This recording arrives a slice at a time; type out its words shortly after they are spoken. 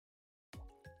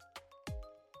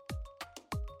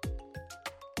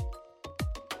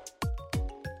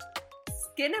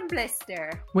Skin and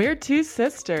Blister, We're two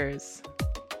sisters.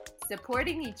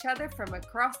 supporting each other from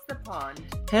across the pond.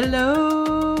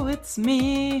 Hello, it's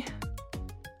me.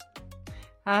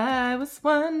 I was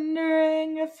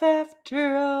wondering if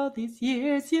after all these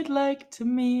years you'd like to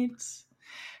meet.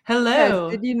 Hello.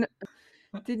 Yes,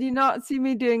 did you not see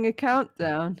me doing a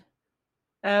countdown?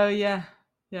 Oh, yeah.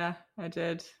 Yeah, I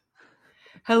did.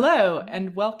 Hello,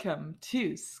 and welcome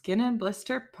to Skin and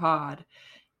Blister Pod,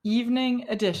 evening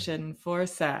edition for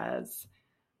Saz.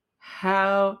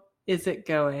 How is it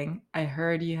going? I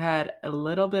heard you had a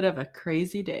little bit of a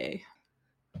crazy day.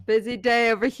 Busy day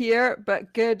over here,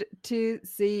 but good to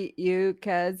see you,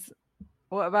 Kez.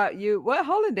 What about you? What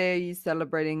holiday are you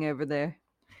celebrating over there?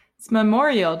 It's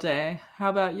Memorial Day.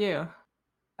 How about you?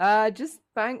 Just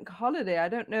bank holiday. I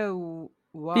don't know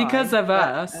why. Because of but,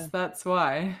 us, that's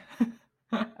why.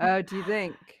 Oh, do you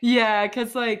think? Yeah,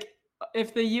 because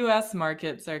if the US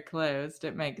markets are closed,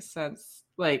 it makes sense.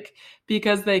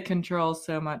 Because they control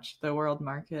so much the world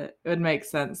market, it would make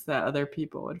sense that other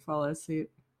people would follow suit.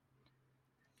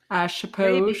 I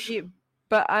suppose. Maybe,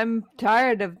 but I'm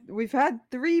tired of. We've had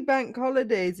 3 bank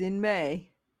holidays in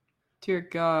May. Dear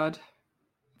God.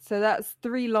 So that's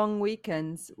 3 long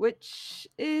weekends, which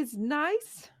is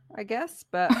nice, I guess,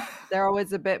 but they're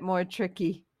always a bit more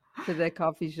tricky for the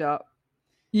coffee shop.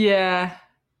 Yeah.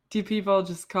 Do people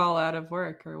just call out of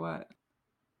work or what?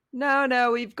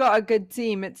 No, we've got a good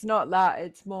team. It's not that.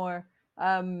 It's more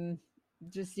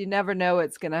just you never know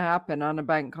what's going to happen on a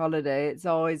bank holiday. It's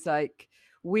always like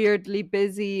weirdly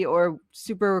busy or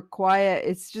super quiet.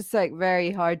 It's just like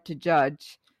very hard to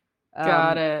judge.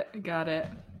 Got it.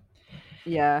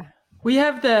 Yeah. We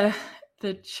have the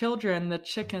children, the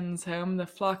chickens home, the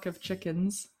flock of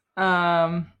chickens.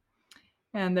 And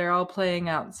they're all playing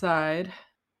outside.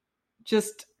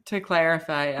 Just to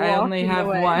clarify, I only have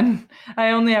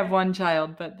one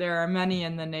child, but there are many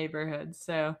in the neighborhood,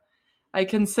 so I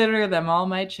consider them all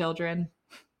my children.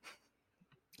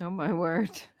 Oh my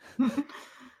word.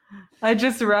 I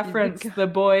just reference the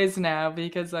boys now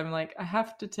because I'm like, I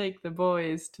have to take the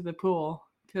boys to the pool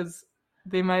because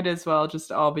they might as well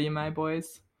just all be my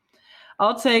boys.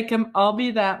 I'll take them. I'll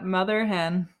be that mother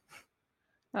hen.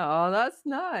 Oh, that's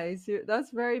nice.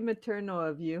 That's very maternal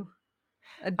of you.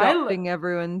 Adopting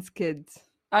everyone's kids.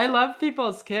 I love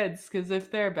people's kids because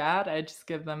if they're bad, I just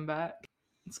give them back.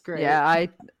 It's great. Yeah,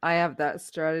 I have that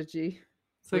strategy.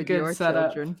 It's a good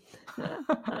setup. Children.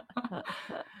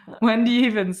 When do you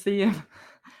even see him,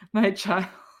 my child?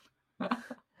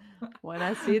 When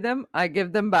I see them, I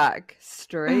give them back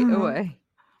straight away.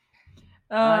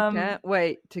 I can't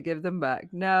wait to give them back.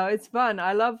 No, it's fun.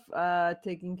 I love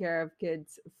taking care of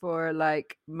kids for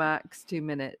like max 2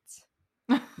 minutes.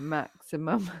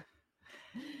 Maximum.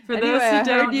 For those who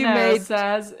don't know,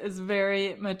 Saz is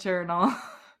very maternal.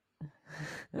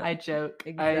 I joke.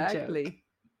 Exactly.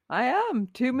 I am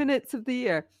 2 minutes of the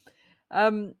year. I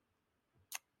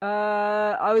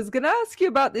was going to ask you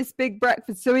about this big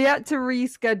breakfast. So we had to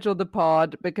reschedule the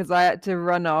pod because I had to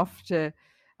run off to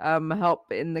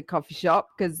help in the coffee shop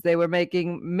because they were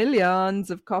making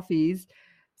millions of coffees.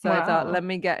 So I thought, let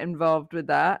me get involved with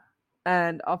that.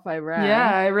 And off I ran. Yeah,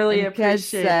 I really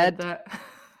appreciated that.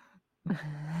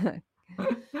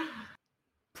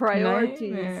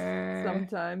 Priorities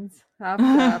sometimes have to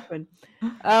happen.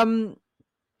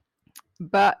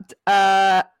 But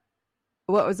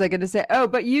what was I going to say? Oh,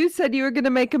 but you said you were going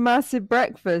to make a massive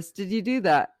breakfast. Did you do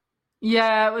that?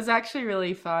 Yeah, it was actually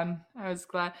really fun. I was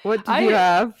glad. What did you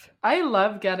have? I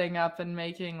love getting up and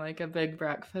making like a big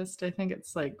breakfast. I think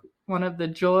it's like one of the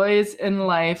joys in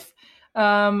life.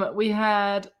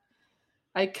 I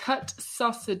cut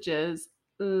sausages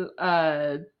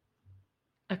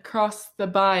across the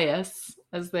bias,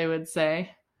 as they would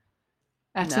say,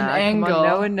 at an angle. Come on,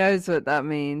 no one knows what that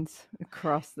means.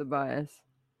 Across the bias.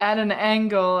 At an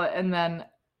angle, and then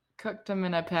cooked them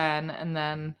in a pan, and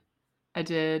then I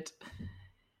did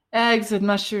eggs and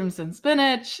mushrooms and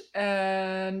spinach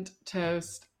and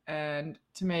toast and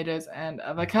tomatoes and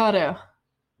avocado.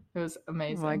 It was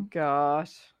amazing. Oh my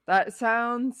gosh. That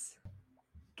sounds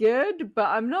good, but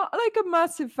I'm not like a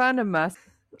massive fan of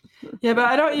Yeah, but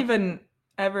I don't even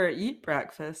ever eat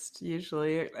breakfast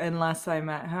usually unless I'm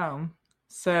at home.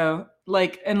 So,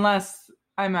 unless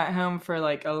I'm at home for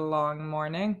like a long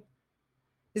morning.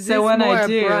 So when I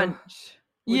do brunch.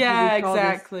 Yeah,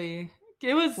 exactly.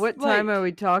 It was What time are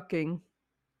we talking?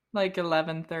 Like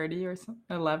 11:30 or something.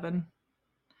 11.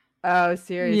 Oh,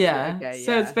 seriously? Yeah. Okay,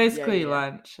 so it's basically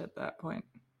lunch at that point.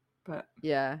 But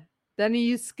yeah. Then are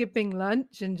you skipping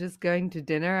lunch and just going to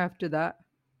dinner after that?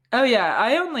 Oh yeah,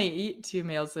 I only eat 2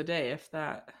 meals a day, if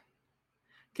that.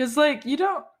 Because you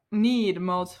don't need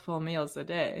multiple meals a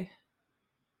day.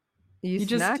 You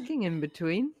just snacking in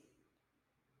between?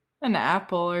 An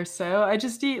apple or so. I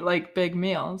just eat like big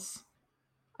meals.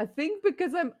 I think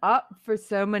because I'm up for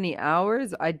so many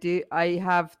hours, I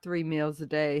have 3 meals a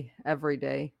day every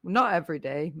day. Well, not every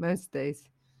day, most days.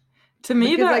 To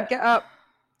me, because I get up,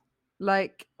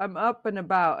 like I'm up and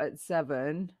about at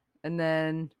 7, and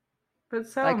then but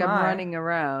so like am I'm I. running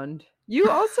around. You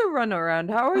also run around.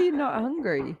 How are you not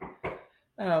hungry?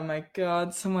 Oh my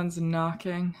God, someone's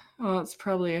knocking. Oh, it's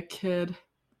probably a kid.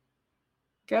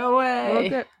 Go away.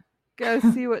 Well, go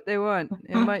see what they want.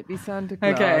 It might be Santa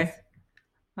Claus. Okay.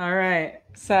 All right.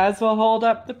 Saz will hold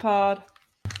up the pod.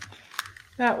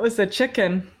 That was a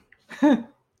chicken.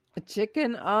 A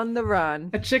chicken on the run.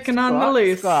 A chicken on the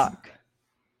loose. Squawk.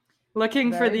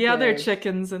 Looking Very for the other good.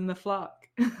 chickens in the flock.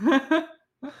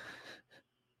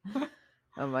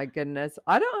 Oh my goodness.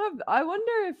 I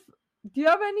wonder if, do you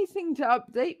have anything to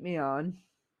update me on?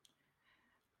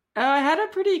 I had a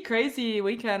pretty crazy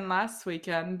weekend last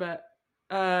weekend, but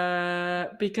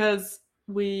because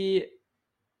we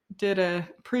did a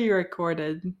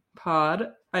pre-recorded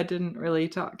pod, I didn't really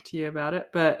talk to you about it,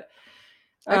 but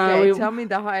okay, tell me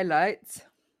the highlights.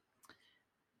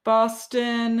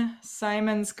 Boston,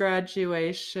 Simon's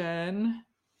graduation.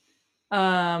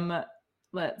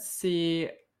 Let's see,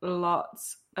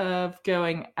 lots of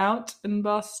going out in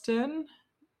Boston.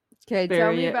 Okay,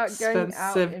 tell me about going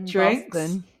out in drinks.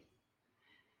 Boston.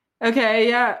 Okay,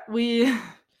 yeah,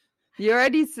 You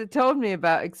already told me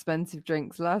about expensive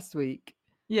drinks last week.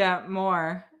 Yeah,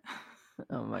 more.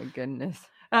 Oh my goodness.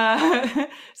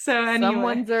 So anyway,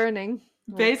 someone's earning.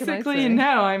 Basically,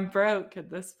 no, I'm broke at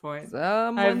this point.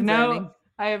 Earning.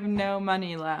 I have no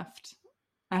money left.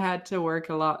 I had to work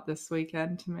a lot this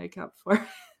weekend to make up for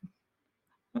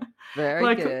it.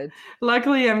 Very good.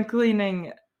 Luckily, I'm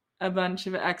cleaning a bunch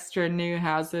of extra new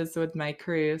houses with my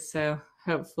crew, so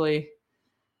hopefully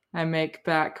I make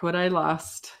back what I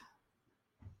lost.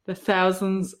 The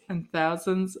thousands and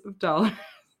thousands of dollars.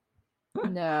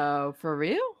 No, for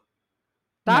real?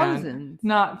 Thousands?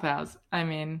 No, not thousands. I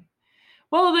mean,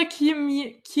 well, the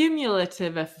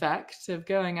cumulative effect of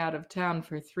going out of town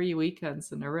for 3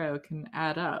 weekends in a row can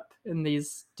add up in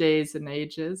these days and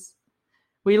ages.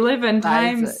 We live in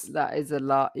times that is a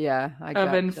lot, yeah.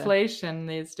 of inflation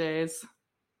these days.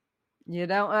 You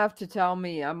don't have to tell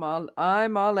me. I'm all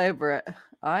over it.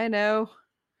 I know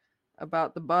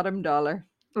about the bottom dollar.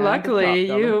 Luckily,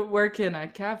 you work in a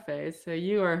cafe, so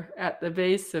you are at the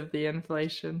base of the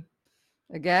inflation.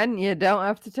 Again, you don't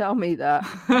have to tell me that.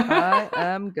 I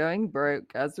am going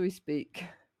broke as we speak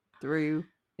through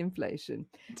inflation.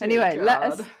 Anyway, let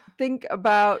us think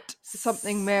about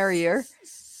something merrier.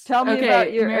 Tell me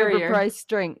about your overpriced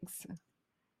drinks.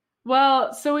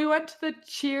 Well, so we went to the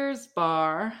Cheers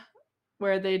bar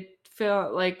where they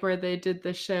did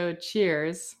the show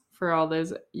Cheers for all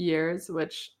those years,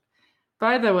 which,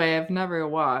 by the way, I've never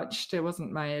watched. It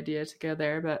wasn't my idea to go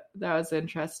there, but that was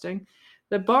interesting.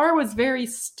 The bar was very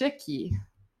sticky.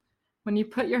 When you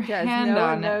put your hand on it. No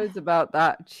one knows about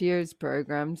that Cheers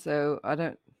program, so I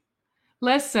don't.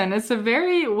 Listen, it's a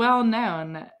very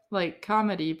well-known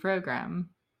comedy program.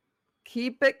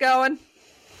 Keep it going.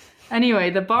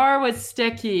 Anyway, the bar was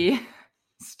sticky.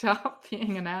 Stop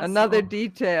being an asshole. Another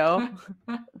detail.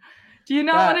 Do you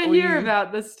not want to hear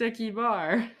about the sticky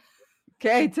bar?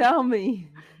 Okay, tell me.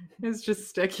 It's just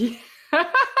sticky.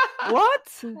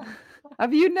 What?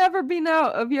 Have you never been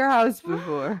out of your house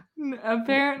before?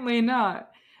 Apparently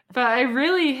not. But I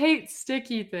really hate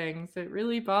sticky things. It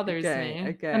really bothers me.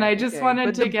 Okay, and I just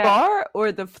wanted to get... the bar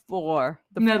or the floor?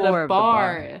 The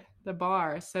bar. The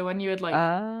bar. So when you would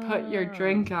put your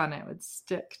drink on, it would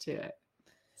stick to it.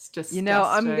 It's disgusting. You know,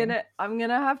 I'm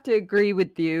gonna have to agree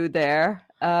with you there,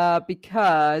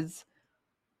 because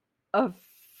a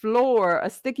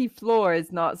sticky floor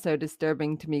is not so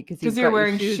disturbing to me because you're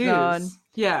wearing shoes on.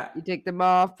 Yeah, you take them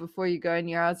off before you go in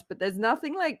your house, but there's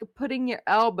nothing like putting your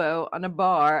elbow on a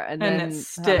bar and then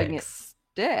having it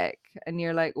stick, and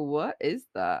you're like, what is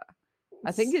that?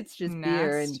 I think it's just nasty.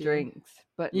 Beer and drinks,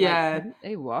 but yeah,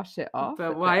 they wash it off.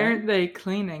 But why aren't they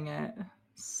cleaning it?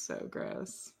 So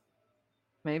gross.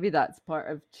 Maybe that's part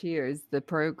of Cheers, the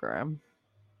program.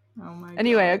 Oh my.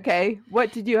 Anyway, God. Okay,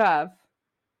 what did you have?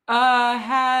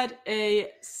 Had a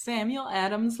Samuel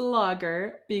Adams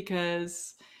lager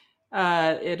because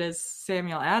it is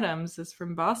Samuel Adams is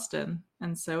from Boston,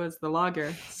 and so is the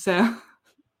lager. So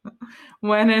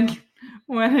when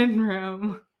in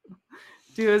Rome,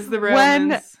 do as the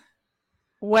Romans.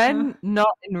 When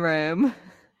not in Rome.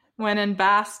 When in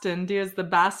Boston, do as the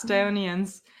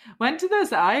Bostonians. Went to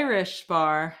this Irish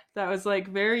bar that was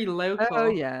very local. Oh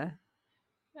yeah.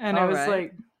 And it All was right.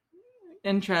 like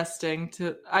interesting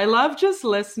I love just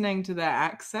listening to the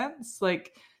accents.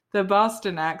 Like the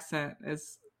Boston accent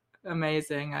is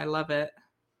amazing. I love it.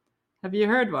 Have you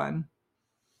heard one?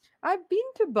 I've been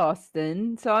to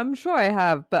Boston, so I'm sure I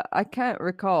have, but I can't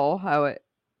recall how it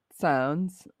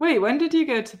sounds. Wait, when did you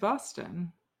go to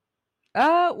Boston?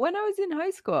 When I was in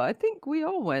high school, I think we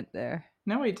all went there.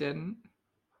 No, we didn't.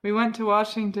 We went to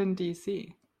Washington,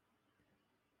 D.C.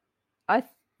 I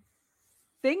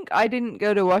think I didn't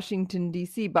go to Washington,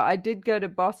 D.C., but I did go to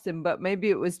Boston, but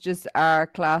maybe it was just our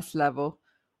class level.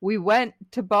 We went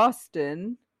to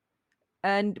Boston,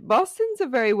 and Boston's a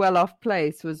very well-off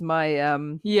place, was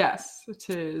my Yes, it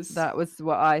is. That was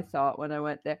what I thought when I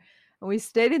went there. And we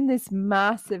stayed in this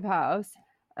massive house,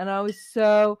 and I was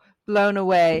so blown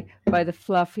away by the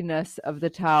fluffiness of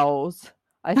the towels.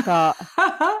 I thought,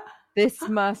 this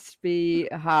must be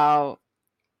how,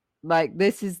 like,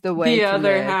 this is the way the to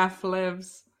other live. half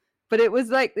lives. But it was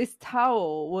like this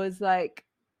towel was like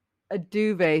a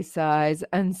duvet size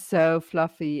and so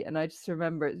fluffy. And I just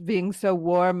remember it being so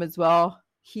warm as well.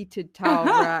 Heated towel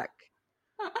rack.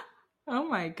 Oh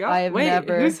my God. I have Wait,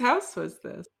 never... whose house was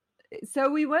this? So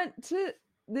we went to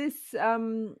this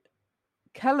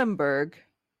Kellenberg.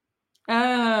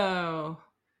 Oh.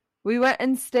 We went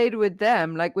and stayed with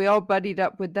them. Like we all buddied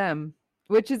up with them.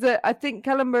 Which is I think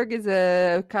Kellenberg is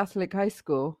a Catholic high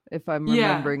school, if I'm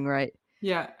remembering right.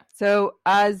 Yeah. So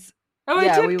as... Oh,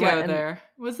 I did go there.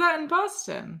 Was that in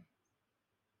Boston?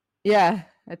 Yeah,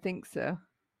 I think so.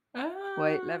 Oh.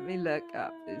 Wait, let me look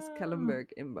up. Is Kellenberg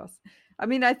in Boston? I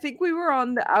mean, I think we were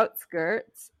on the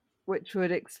outskirts, which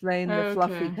would explain the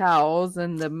fluffy towels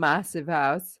and the massive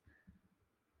house.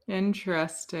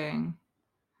 Interesting.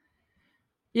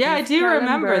 Yeah, I do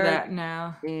remember that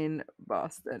now. In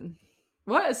Boston.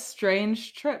 What a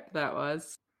strange trip that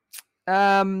was.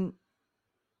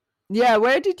 Yeah,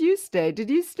 where did you stay? Did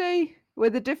you stay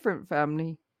with a different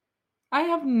family? I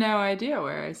have no idea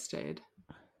where I stayed.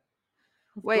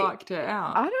 Wait, blocked it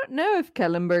out. I don't know if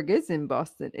Kellenberg is in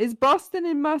Boston. Is Boston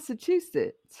in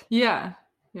Massachusetts? Yeah.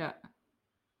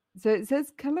 So it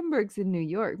says Kellenberg's in New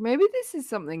York. Maybe this is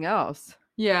something else.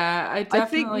 Yeah, I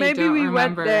think maybe we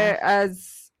went there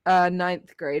as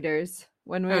ninth graders.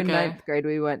 When we were in ninth grade,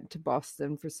 we went to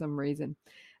Boston for some reason.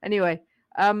 Anyway,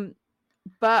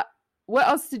 but what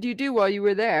else did you do while you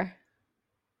were there?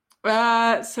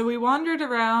 So we wandered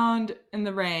around in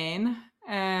the rain,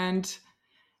 and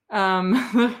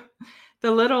the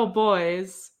little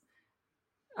boys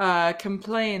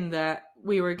complained that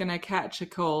we were going to catch a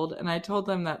cold, and I told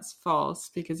them that's false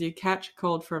because you catch a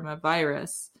cold from a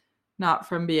virus, not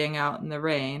from being out in the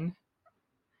rain.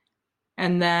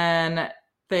 And then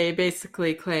they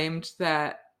basically claimed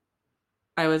that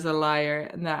I was a liar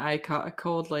and that I caught a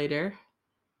cold later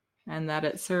and that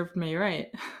it served me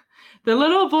right. The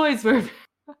little boys were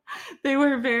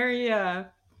very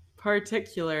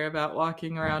particular about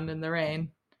walking around in the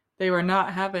rain. They were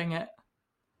not having it.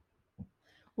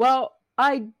 Well,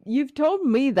 you've told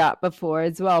me that before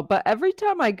as well, but every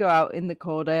time I go out in the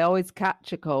cold, I always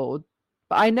catch a cold.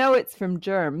 But I know it's from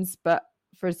germs, but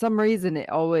for some reason it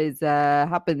always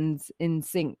happens in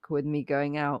sync with me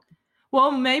going out.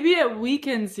 Well, maybe it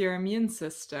weakens your immune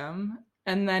system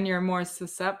and then you're more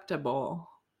susceptible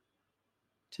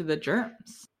to the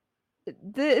germs.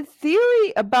 The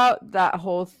theory about that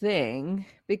whole thing,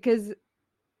 because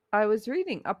I was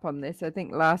reading up on this, I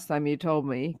think last time you told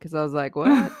me, because I was like,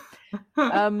 what?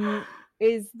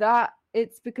 Is that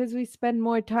it's because we spend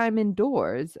more time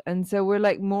indoors. And so we're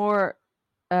like more,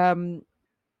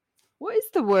 what is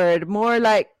the word? More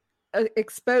like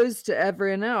exposed to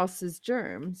everyone else's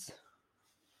germs.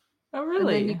 Oh,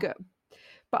 really? And then you go.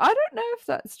 But I don't know if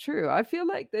that's true. I feel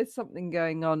like there's something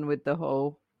going on with the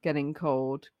whole getting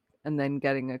cold and then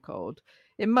getting a cold.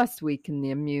 It must weaken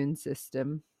the immune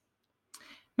system.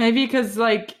 Maybe because,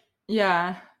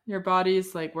 your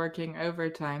body's working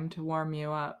overtime to warm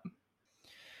you up.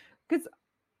 Because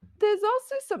there's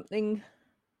also something...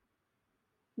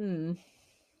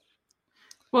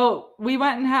 Well, we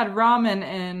went and had ramen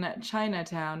in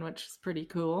Chinatown, which was pretty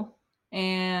cool.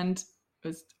 And it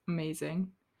was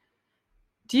amazing.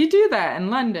 Do you do that in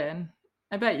London?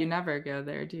 I bet you never go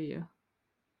there, do you?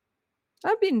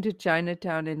 I've been to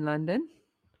Chinatown in London.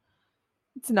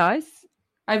 It's nice.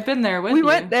 I've been there with you. We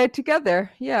went there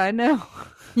together. Yeah, I know.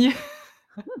 Yeah.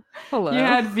 Hello. You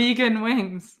had vegan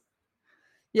wings.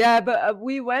 Yeah, but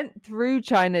we went through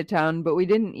Chinatown, but we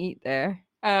didn't eat there.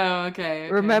 Oh, okay.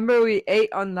 Remember, we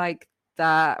ate on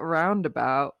that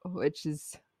roundabout, which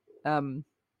is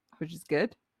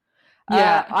good.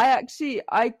 Yeah.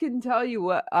 I can tell you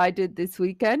what I did this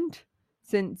weekend,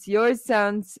 since yours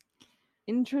sounds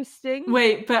interesting.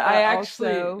 Wait, but I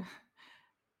actually also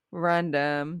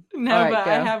random. no, All right, but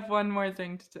I go. have one more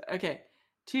thing to okay,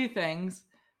 two things.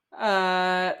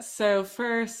 So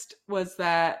first was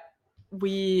that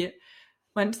we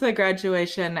went to the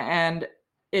graduation and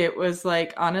it was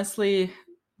like honestly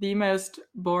the most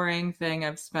boring thing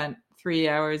I've spent 3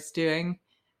 hours doing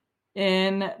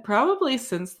in probably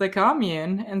since the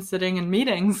commune and sitting in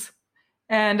meetings.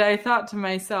 And I thought to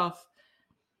myself,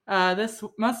 this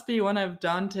must be one of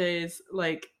Dante's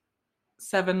like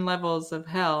 7 levels of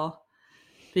hell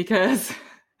because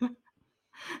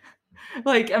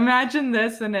like imagine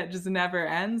this and it just never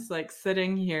ends, like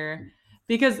sitting here,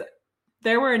 because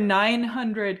there were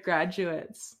 900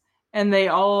 graduates and they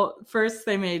all first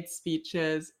they made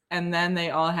speeches and then they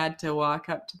all had to walk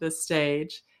up to the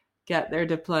stage, get their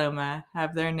diploma,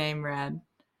 have their name read,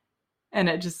 and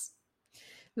it just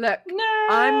Look, no.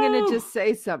 I'm going to just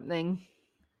say something.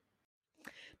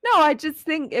 No, I just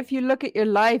think if you look at your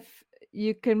life,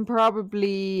 you can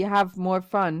probably have more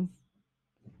fun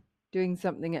doing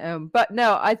something at home. But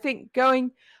no, I think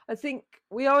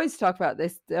we always talk about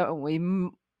this, don't we?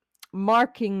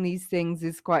 Marking these things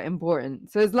is quite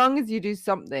important. So as long as you do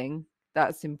something,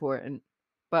 that's important.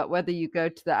 But whether you go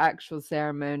to the actual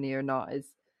ceremony or not is,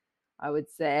 I would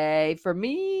say, for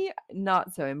me,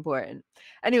 not so important.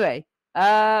 Anyway,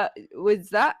 was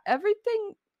that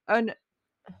everything? And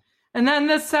then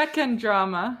the second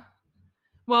drama.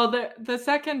 Well, the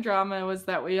second drama was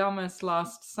that we almost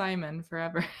lost Simon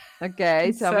forever.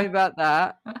 Okay, tell me about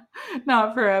that.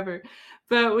 Not forever.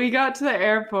 But we got to the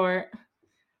airport.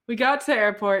 He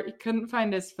couldn't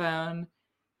find his phone.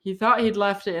 He thought he'd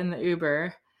left it in the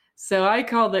Uber. So I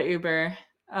called the Uber,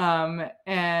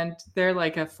 and they're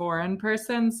like a foreign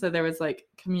person, so there was like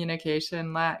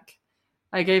communication lack.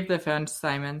 I gave the phone to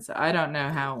Simon, so I don't know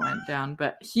how it went down,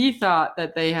 but he thought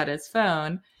that they had his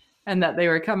phone and that they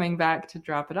were coming back to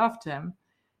drop it off to him.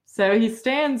 So he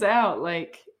stands out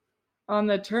like on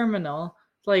the terminal,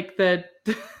 like the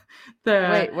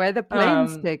wait, where the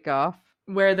planes take off,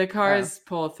 where the cars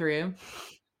pull through.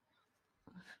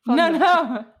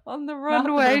 No, on the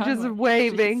runway, just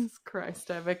waving. Jesus Christ,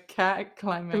 I have a cat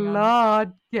climbing on.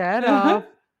 Lord, get off.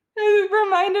 It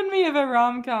reminded me of a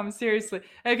rom-com, seriously.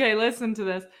 Okay, listen to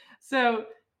this. So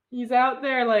he's out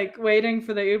there like waiting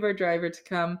for the Uber driver to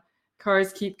come.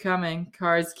 Cars keep coming.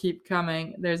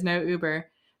 There's no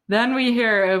Uber. Then we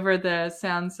hear over the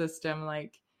sound system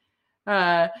like,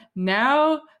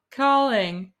 now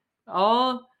calling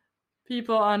all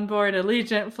people on board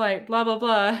Allegiant flight, blah, blah,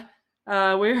 blah.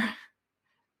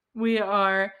 We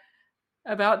are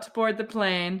about to board the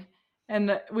plane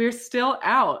and we're still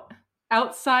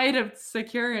outside of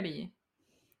security.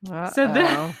 So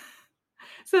then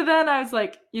I was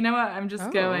like, you know what? I'm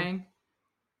just going.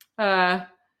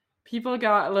 People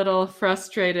got a little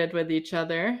frustrated with each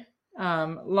other.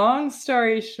 Long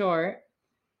story short,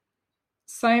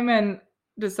 Simon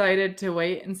decided to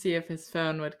wait and see if his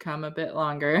phone would come a bit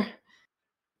longer.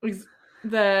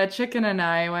 The chicken and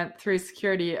I went through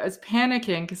security. I was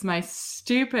panicking because my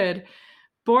stupid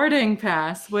boarding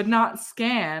pass would not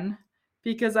scan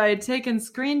because I had taken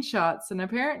screenshots, and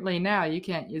apparently now you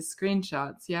can't use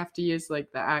screenshots. You have to use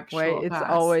like the actual pass. It's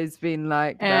always been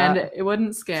like and that. It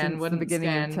wouldn't scan. Since the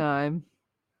beginning of time.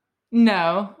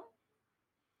 No.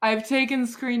 I've taken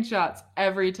screenshots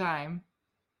every time,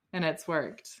 and it's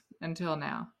worked until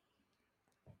now.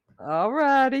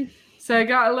 Alrighty. So I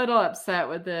got a little upset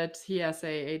with the TSA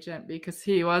agent because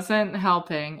he wasn't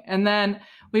helping. And then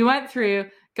we went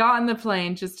through, got on the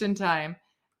plane just in time,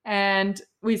 and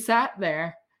we sat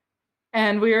there.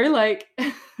 And we were like,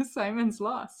 Simon's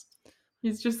lost.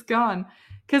 He's just gone.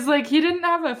 Because like he didn't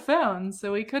have a phone,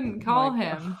 so we couldn't call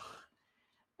him.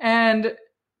 And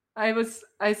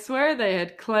I swear they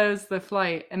had closed the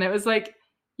flight. And it was like,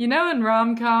 you know in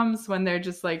rom-coms when they're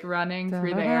just like running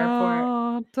through the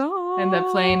airport and the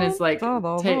plane is like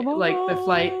like the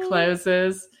flight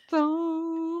closes.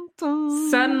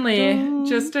 Suddenly,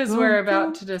 just as we're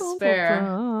about to despair,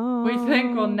 we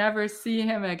think we'll never see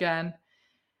him again.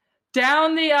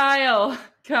 Down the aisle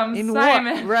comes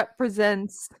Simon. What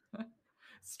represents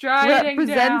striding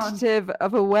representative down.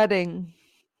 Of a wedding.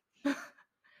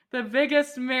 The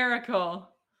biggest miracle.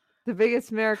 The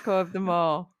biggest miracle of them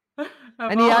all.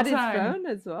 And he had his phone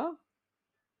as well.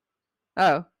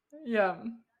 Oh. Yeah.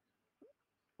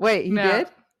 Wait, he did?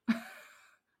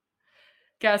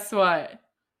 Guess what?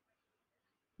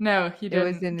 No, he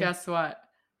didn't. Guess what?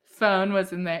 Phone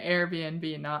was in the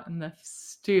Airbnb, not in the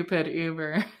stupid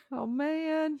Uber. Oh,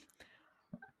 man.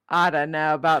 I don't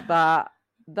know about that.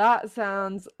 That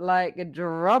sounds like a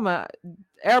drama.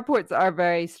 Airports are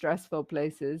very stressful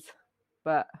places,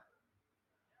 but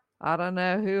I don't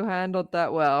know who handled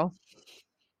that well.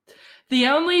 The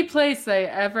only place I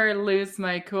ever lose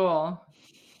my cool,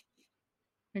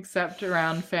 except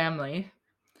around family,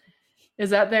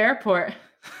 is at the airport.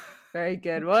 Very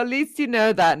good. Well, at least you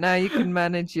know that now. You can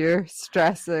manage your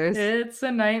stressors. It's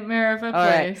a nightmare of a All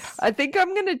place. right. I think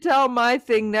I'm going to tell my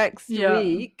thing next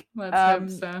week. Let's hope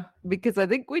so. Because I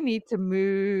think we need to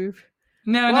move.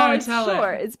 No, it's tell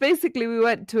short. it. It's basically we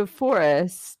went to a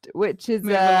forest, which is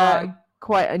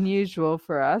quite unusual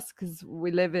for us because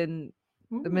we live in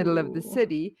the middle of the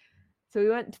city. So we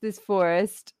went to this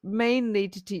forest mainly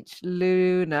to teach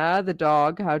Luna, the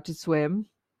dog, how to swim,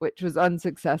 which was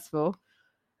unsuccessful.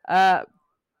 Yeah,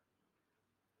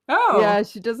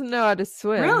 she doesn't know how to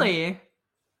swim. Really?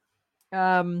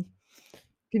 Can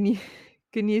you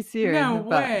see her? No in the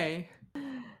back? way.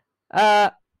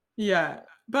 Yeah.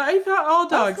 But I thought all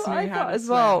dogs knew how to as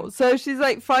swim. well. So she's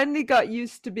like finally got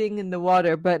used to being in the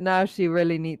water, but now she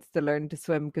really needs to learn to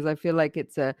swim because I feel like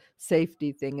it's a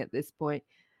safety thing at this point.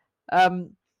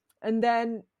 And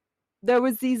then there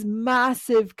was these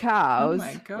massive cows,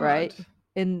 right,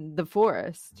 in the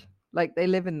forest. Like they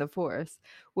live in the forest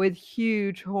with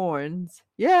huge horns.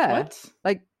 Yeah.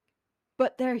 What?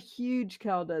 But they're huge,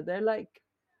 Kelda. They're like.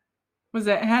 Was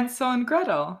it Hansel and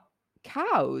Gretel?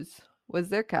 Cows. Was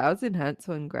there cows in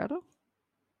Hansel and Gretel?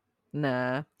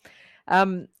 Nah.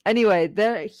 Anyway,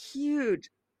 they're huge.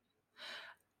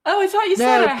 Oh, I thought you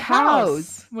said a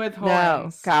house with horns. No,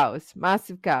 cows.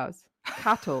 Massive cows.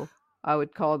 Cattle, I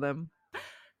would call them.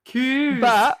 Coos.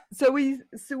 But so we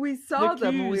saw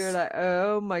them and we were like,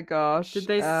 oh my gosh. Did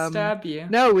they stab you?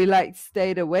 No, we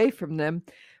stayed away from them.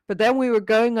 But then we were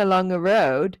going along a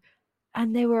road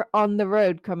and they were on the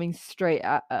road coming straight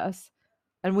at us.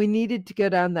 And we needed to go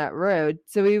down that road.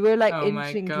 So we were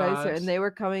inching closer and they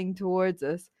were coming towards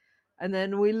us. And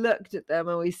then we looked at them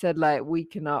and we said, we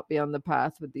cannot be on the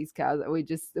path with these cows. And we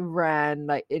just ran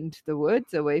into the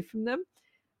woods away from them.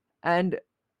 And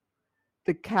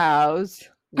the cows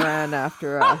ran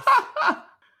after us.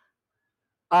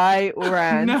 I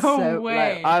ran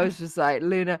I was just like,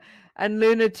 Luna. And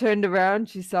Luna turned around.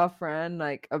 She saw Fran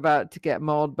about to get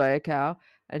mauled by a cow.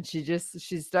 And she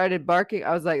started barking.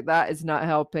 I was like, that is not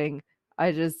helping.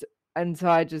 So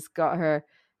I just got her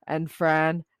and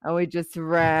Fran and we just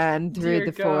ran through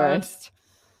the forest.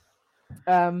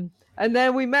 And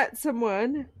then we met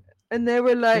someone and they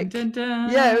were like, dun, dun,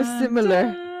 dun, yeah, it was similar.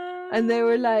 Dun, and they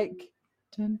were like,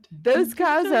 those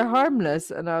cows are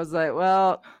harmless. And I was like,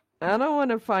 well, I don't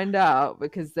want to find out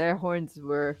because their horns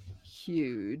were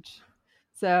huge.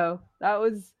 So that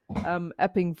was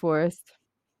Epping Forest.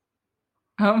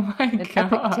 Oh my God. An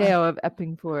epic tale of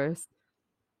Epping Forest.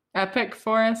 Epic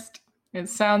Forest? It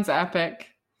sounds epic.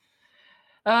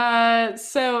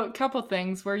 So a couple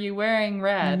things. Were you wearing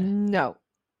red? No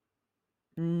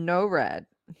red.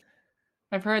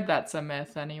 I've heard that's a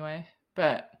myth anyway,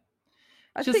 but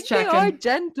I think checking. They are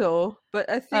gentle, but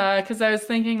I think because I was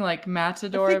thinking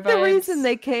Matador I think vibes. The reason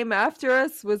they came after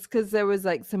us was because there was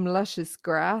some luscious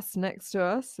grass next to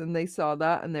us, and they saw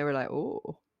that and they were like,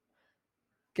 "Oh,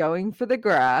 going for the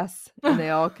grass," and they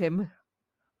all came.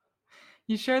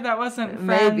 You sure that wasn't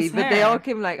Fran's maybe? hair? But they all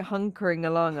came hunkering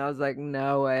along. I was like,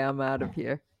 "No way, I'm out of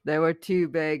here." They were too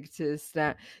big to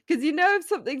stand. Because if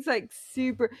something's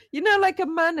super, like a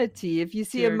manatee, if you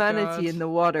see a manatee in the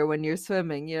water when you're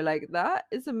swimming, you're like, that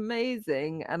is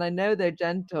amazing. And I know they're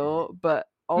gentle, but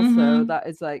also that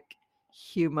is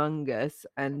humongous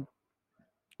and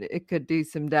it could do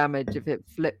some damage if it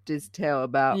flipped his tail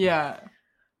about. Yeah.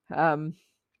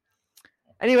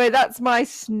 Anyway, that's my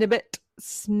snidbit.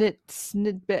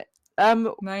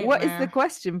 What is the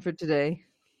question for today?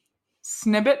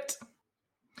 Snippet.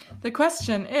 The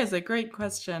question is a great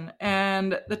question,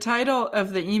 and the title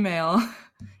of the email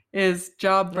is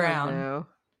Job Brown. Oh, no.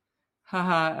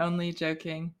 Haha, only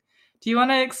joking. Do you want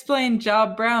to explain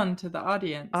Job Brown to the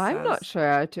audience? I'm not sure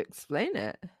how to explain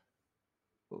it.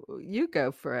 You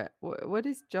go for it. What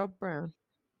is Job Brown?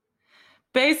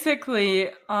 Basically,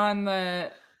 on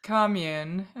the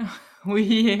commune,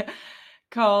 we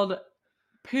called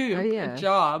poop a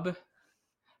job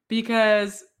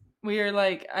because we were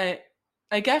like,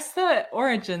 I guess the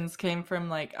origins came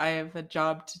from I have a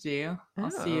job to do.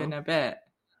 I'll see you in a bit.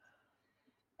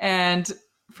 And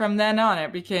from then on,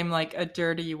 it became a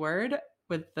dirty word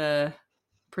with the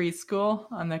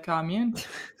preschool on the commune.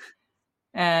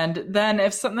 And then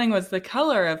if something was the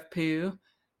color of poo,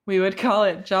 we would call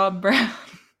it Job Brown.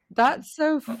 That's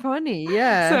so funny.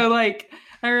 Yeah. So I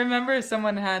remember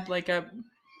someone had a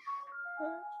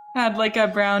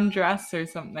brown dress or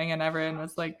something, and everyone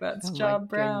was like, "That's Job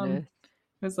Brown." Goodness.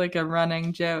 It was like a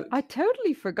running joke. I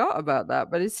totally forgot about that,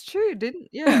 but it's true, didn't?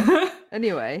 Yeah.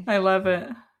 Anyway, I love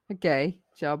it. okay,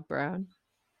 Job Brown.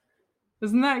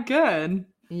 Isn't that good?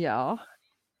 Yeah.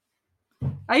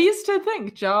 I used to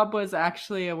think job was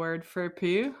actually a word for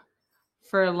poo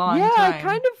for a long time. Yeah, I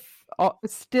kind of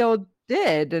still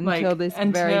did until this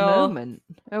very moment.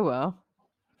 Oh well.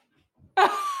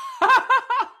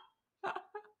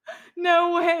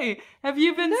 No way. Have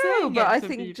you been saying it but I to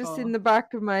think people? just in the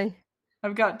back of my...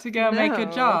 I've got to go make a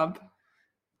job.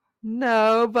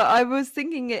 No, but I was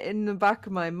thinking it in the back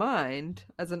of my mind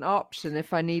as an option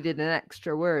if I needed an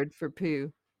extra word for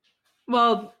poo.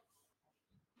 Well,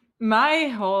 my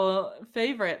whole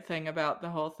favorite thing about the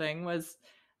whole thing was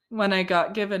when I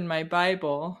got given my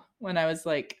Bible when I was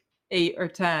like 8 or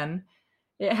 10.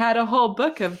 It had a whole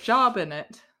book of Job in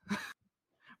it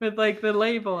with like the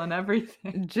label and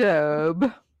everything.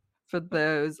 Job, for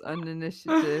those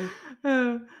uninitiated.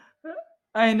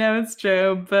 I know it's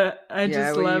Job, but I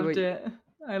just loved it.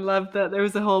 I loved that there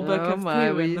was a whole book of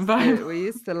poo in the Bible. We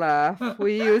used to laugh.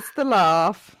 We used to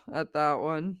laugh at that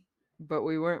one, but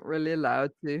we weren't really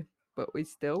allowed to. But we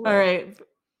still were. All right,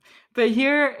 but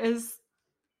here is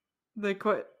the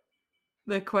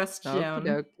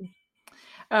question.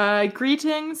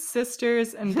 Greetings,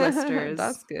 sisters and blisters.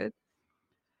 That's good.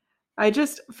 I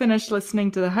just finished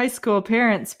listening to the High School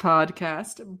Parents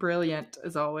podcast. Brilliant,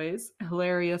 as always.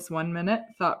 Hilarious 1 minute,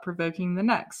 thought-provoking the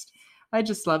next. I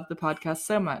just love the podcast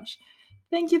so much.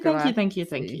 Thank you.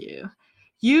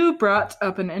 You brought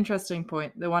up an interesting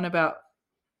point, the one about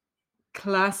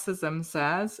classism,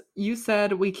 Saz. You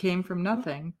said we came from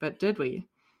nothing, but did we?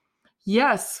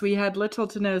 Yes, we had little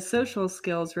to no social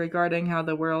skills regarding how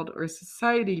the world or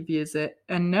society views it,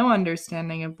 and no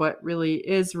understanding of what really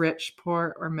is rich,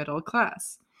 poor, or middle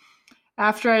class.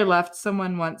 After I left,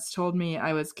 someone once told me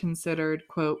I was considered,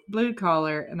 quote, blue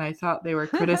collar, and I thought they were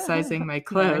criticizing my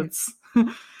clothes.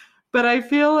 But I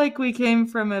feel like we came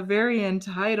from a very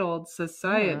entitled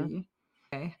society.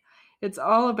 Okay. It's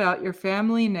all about your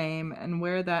family name and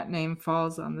where that name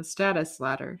falls on the status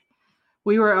ladder.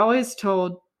 We were always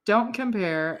told, don't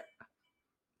compare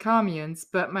communes,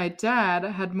 but my dad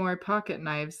had more pocket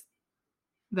knives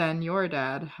than your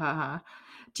dad. Haha.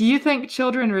 Do you think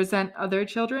children resent other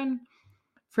children?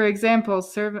 For example,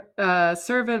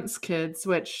 servants' kids,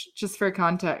 which, just for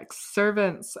context,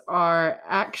 servants are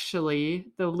actually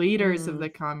the leaders of the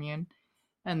commune,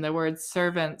 and the word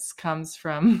servants comes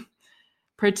from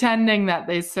pretending that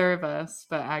they serve us,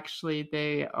 but actually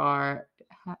they are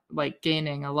like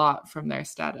gaining a lot from their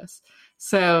status.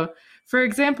 So, for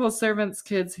example, servants'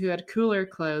 kids who had cooler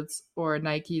clothes or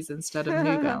Nikes instead of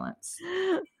New Balance.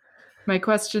 My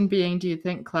question being, do you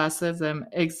think classism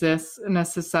exists in a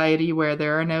society where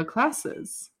there are no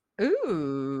classes?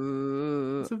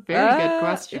 Ooh. It's a very good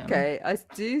question. Okay, I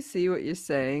do see what you're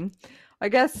saying. I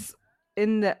guess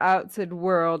in the outside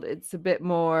world, it's a bit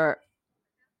more...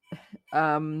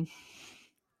 it's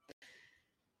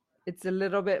a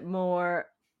little bit more...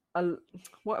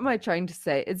 what am I trying to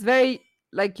say? It's very...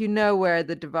 like, you know where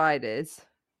the divide is.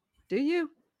 Do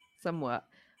you? Somewhat.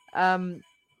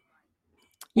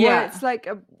 Yeah. It's like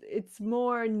it's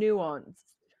more nuanced.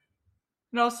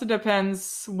 It also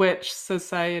depends which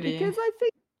society. Because I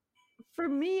think for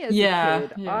me as a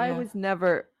kid, I was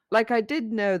never... like, I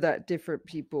did know that different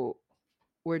people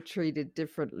were treated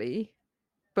differently,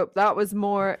 but that was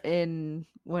more in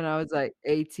when I was like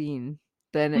 18.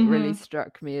 Then it really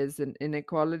struck me as an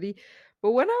inequality.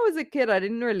 But when I was a kid, I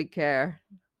didn't really care.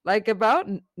 Like, about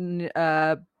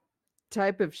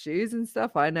type of shoes and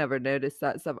stuff, I never noticed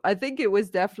that stuff. I think it was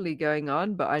definitely going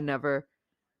on, but I never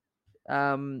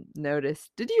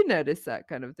noticed. Did you notice that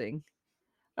kind of thing?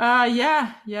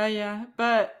 Yeah.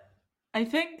 But I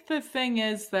think the thing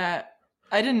is that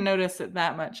I didn't notice it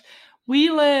that much.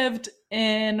 We lived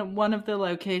in one of the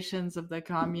locations of the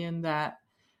commune that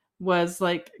was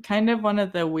like kind of one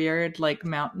of the weird, like,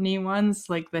 mountainy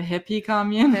ones, like the hippie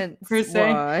commune per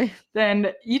se. Why?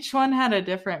 And each one had a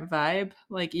different vibe,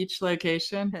 like each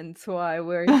location. Hence why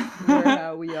we're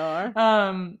how we are.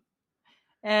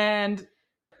 And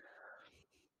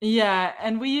yeah,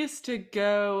 and we used to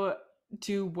go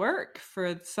to work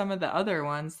for some of the other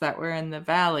ones that were in the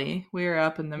valley. We were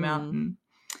up in the mountain.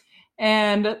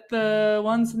 And the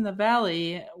ones in the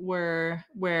valley were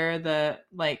where the,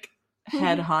 like,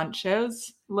 head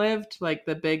honchos lived, like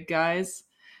the big guys,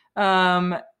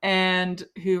 and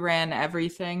who ran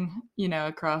everything, you know,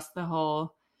 across the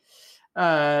whole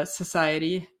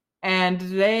society. And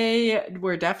they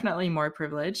were definitely more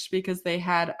privileged because they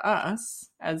had us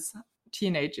as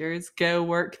teenagers go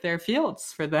work their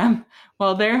fields for them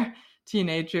while their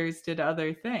teenagers did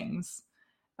other things.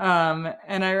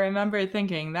 And I remember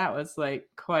thinking that was like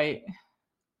quite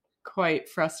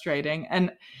frustrating.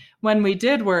 And when we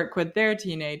did work with their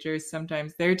teenagers,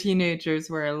 sometimes their teenagers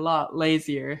were a lot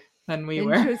lazier than we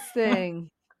were. Interesting.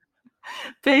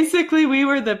 Basically, we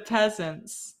were the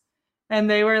peasants and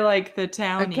they were like the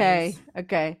townies.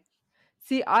 Okay.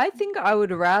 See, I think I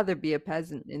would rather be a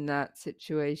peasant in that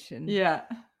situation. Yeah.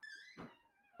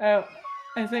 Oh,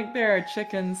 I think there are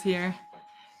chickens here.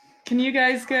 Can you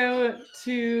guys go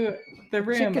to the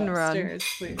room chicken upstairs,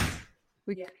 run.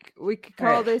 please? We could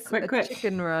call right, this quick.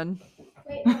 chicken run.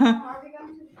 Wait, are we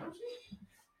going to the country?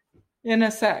 In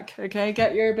a sec, okay?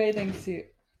 Get your bathing suit.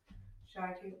 Should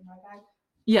I do my bag?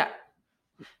 Yeah.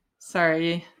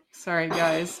 Sorry,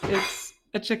 guys. It's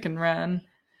a chicken run.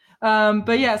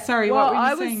 But yeah, sorry. Well,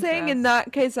 what were you I saying? was saying in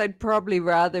that case, I'd probably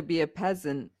rather be a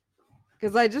peasant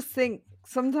because I just think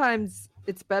sometimes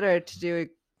it's better to do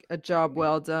a job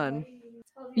well done.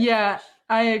 Yeah,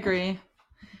 I agree.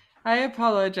 I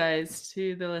apologize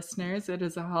to the listeners. It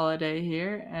is a holiday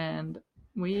here, and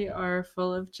we are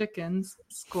full of chickens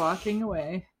squawking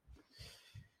away.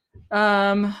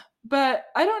 But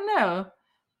I don't know.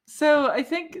 So I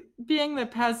think being the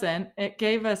peasant, it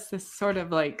gave us this sort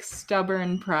of like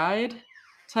stubborn pride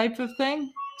type of thing.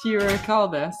 Do you recall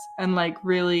this? And like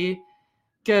really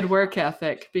good work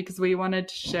ethic because we wanted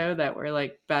to show that we're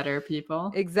like better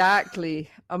people. Exactly.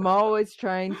 I'm always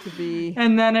trying to be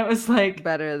and then it was like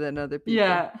better than other people.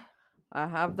 Yeah. I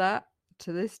have that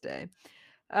to this day.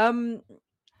 But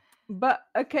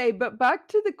back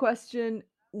to the question,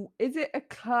 is it a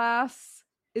class?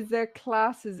 Is there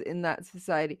classes in that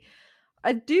society?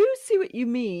 I do see what you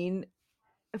mean.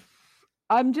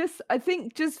 I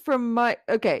think just from my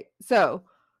so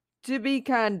to be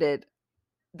candid,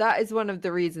 that is one of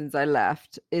the reasons I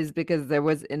left is because there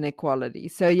was inequality.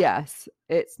 So yes,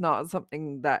 it's not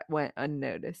something that went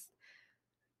unnoticed.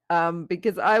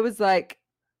 Because I was like,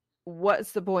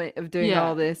 what's the point of doing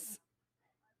all this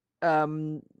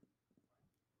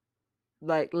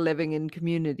like living in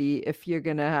community if you're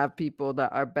gonna have people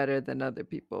that are better than other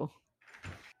people?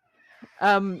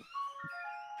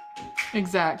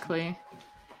 Exactly.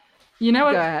 You know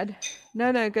what? Go ahead.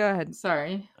 No, go ahead.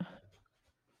 Sorry.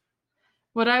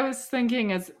 What I was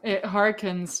thinking is it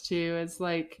harkens to is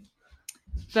like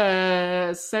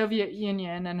the Soviet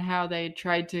Union and how they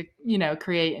tried to,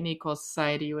 create an equal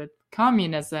society with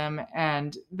communism,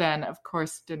 and then of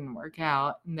course didn't work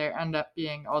out, and there end up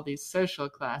being all these social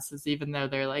classes, even though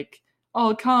they're like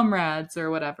all comrades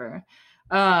or whatever.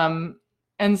 And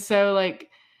so like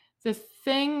the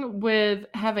thing with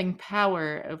having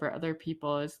power over other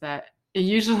people is that it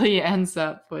usually ends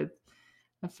up with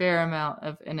a fair amount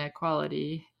of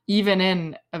inequality, even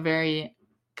in a very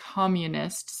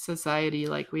communist society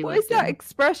like we live in. What is that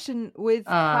expression? With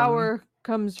power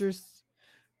comes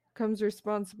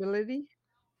responsibility.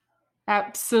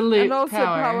 Absolute and also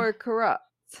power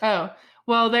corrupts. Oh,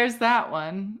 well, there's that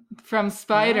one from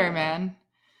Spider-Man.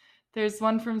 There's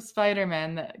one from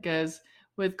Spider-Man that goes,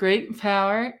 with great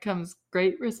power comes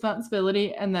great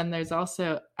responsibility. And then there's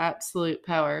also absolute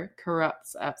power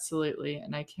corrupts absolutely.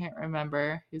 And I can't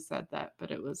remember who said that, but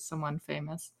it was someone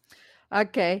famous.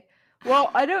 Okay.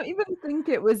 Well, I don't even think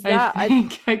it was that. I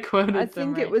think I quoted I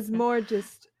think it was more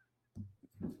just,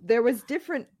 there was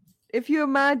different, if you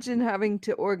imagine having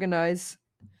to organize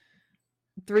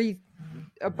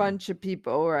a bunch of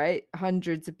people, right?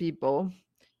 Hundreds of people.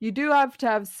 You do have to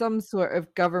have some sort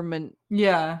of government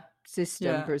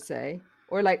system per se,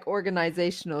 or like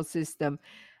organizational system,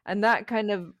 and that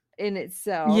kind of in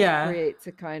itself creates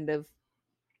a kind of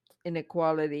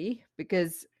inequality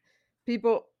because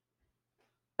people,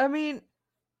 I mean,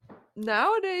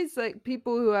 nowadays, like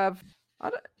people who have,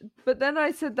 but then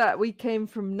I said that we came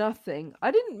from nothing.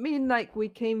 I didn't mean like we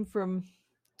came from,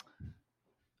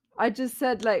 I just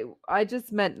said like, I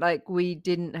just meant like we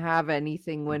didn't have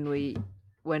anything when we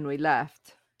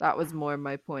left. That was more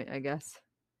my point, I guess.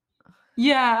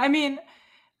 Yeah, I mean,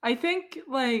 I think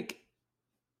like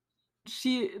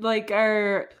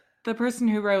the person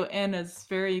who wrote in is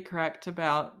very correct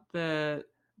about the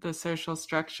social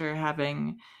structure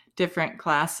having different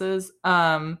classes.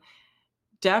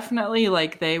 Definitely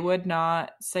like they would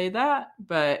not say that,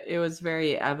 but it was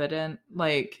very evident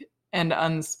like and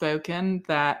unspoken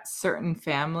that certain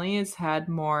families had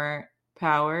more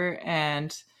power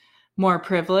and more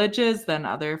privileges than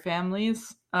other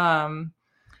families.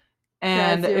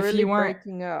 And if you weren't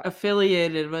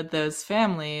affiliated with those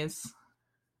families,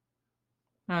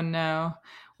 oh no.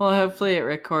 Well, hopefully it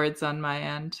records on my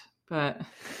end. But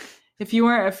if you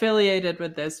weren't affiliated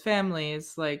with those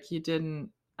families, like you didn't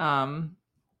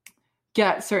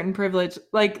get certain privilege.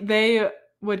 Like they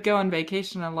would go on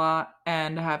vacation a lot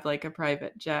and have like a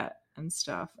private jet and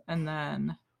stuff. And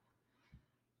then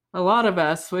a lot of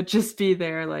us would just be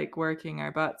there like working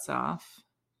our butts off,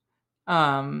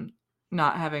 not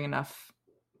having enough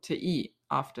to eat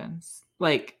often.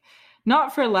 Like,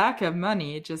 not for lack of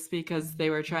money, just because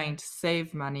they were trying to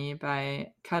save money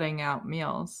by cutting out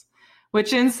meals.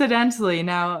 Which incidentally,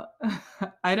 now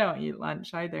I don't eat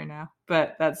lunch either now,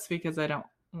 but that's because I don't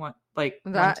want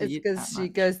that is because she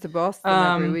goes to Boston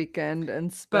every weekend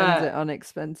and spends it on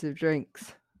expensive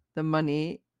drinks. The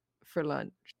money for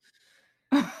lunch.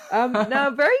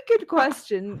 No, very good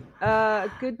question.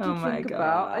 Good to think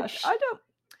about. I don't.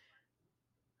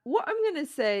 What I'm gonna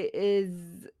say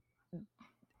is,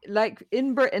 like,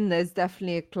 in Britain, there's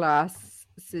definitely a class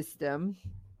system,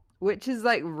 which is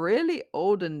like really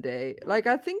olden day. Like,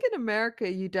 I think in America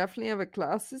you definitely have a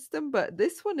class system, but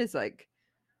this one is like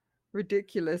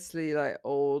ridiculously like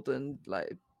old and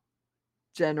like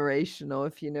generational,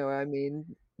 if you know what I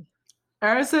mean.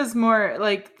 Ours is more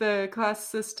like the class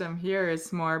system here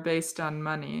is more based on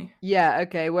money. Yeah,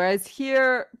 okay. Whereas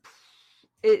here,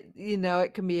 it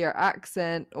can be your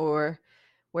accent or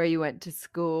where you went to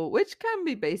school, which can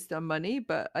be based on money.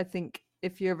 But I think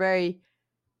if you're very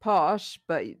posh,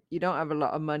 but you don't have a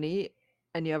lot of money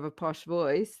and you have a posh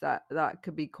voice, that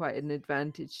could be quite an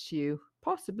advantage to you.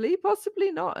 Possibly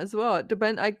not as well. It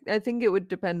depend. I think it would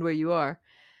depend where you are.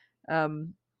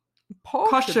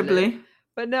 Possibly.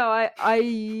 But no,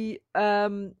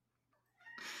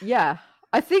 yeah,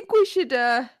 I think we should.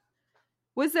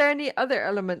 Was there any other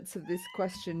elements of this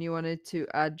question you wanted to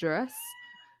address?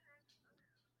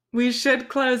 We should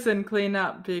close and clean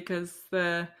up because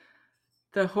the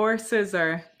horses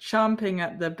are chomping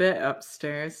at the bit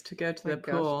upstairs to go to the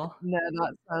pool. No,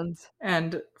 that sounds...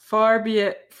 And far be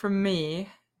it from me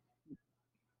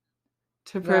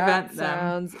to prevent them. That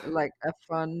sounds like a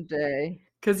fun day.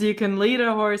 Because you can lead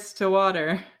a horse to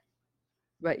water,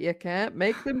 but you can't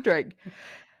make them drink.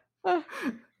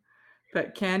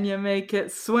 But can you make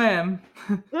it swim?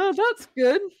 Oh, that's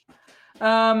good.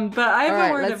 But I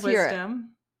have a word of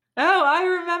wisdom. Oh, I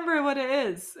remember what it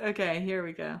is. Okay, here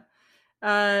we go.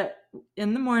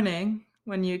 In the morning,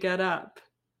 when you get up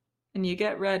and you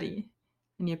get ready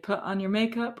and you put on your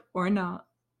makeup or not,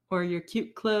 or your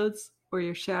cute clothes or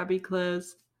your shabby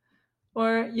clothes,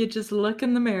 or you just look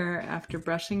in the mirror after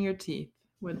brushing your teeth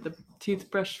with the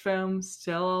toothbrush foam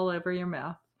still all over your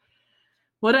mouth.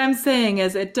 What I'm saying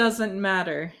is, it doesn't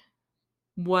matter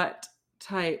what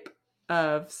type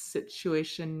of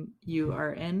situation you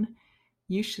are in.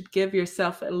 You should give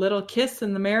yourself a little kiss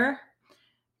in the mirror,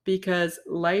 because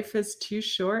life is too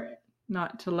short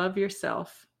not to love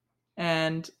yourself.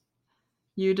 And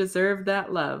you deserve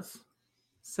that love.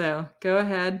 So go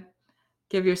ahead,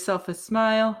 give yourself a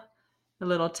smile, a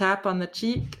little tap on the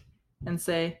cheek, and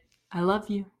say, I love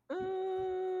you.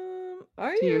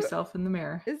 To yourself in the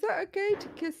mirror. Is that okay to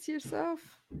kiss yourself?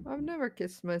 I've never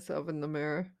kissed myself in the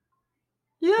mirror.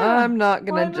 Yeah. I'm not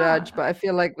going to judge, but I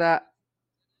feel like that.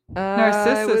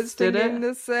 Narcissus I was did thinking it.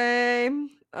 the same.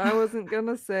 I wasn't going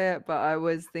to say it, but I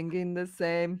was thinking the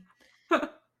same.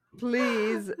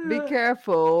 Please be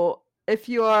careful if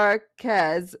you are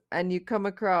Kez and you come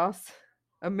across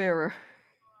a mirror.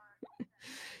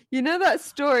 You know that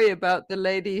story about the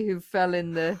lady who fell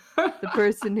in the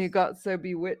person who got so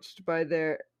bewitched by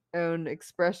their own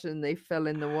expression they fell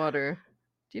in the water?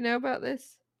 Do you know about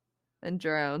this? And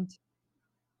drowned.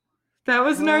 That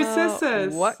was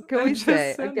Narcissus. What can we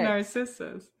say? Okay.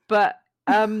 Narcissus. But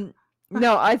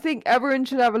no, I think everyone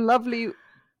should have a lovely...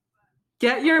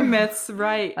 Get your myths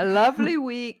right. A lovely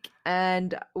week,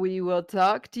 and we will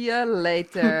talk to you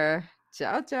later.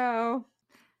 Ciao, ciao.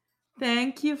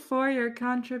 Thank you for your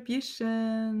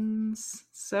contributions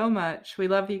so much. We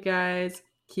love you guys.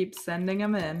 Keep sending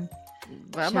them in.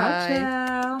 Bye-bye.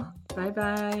 Ciao.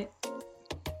 Bye-bye.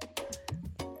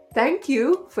 Thank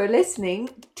you for listening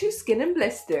to Skin and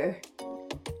Blister.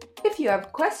 If you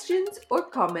have questions or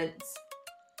comments,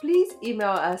 please email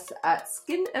us at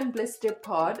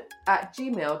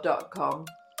skinandblisterpod@gmail.com.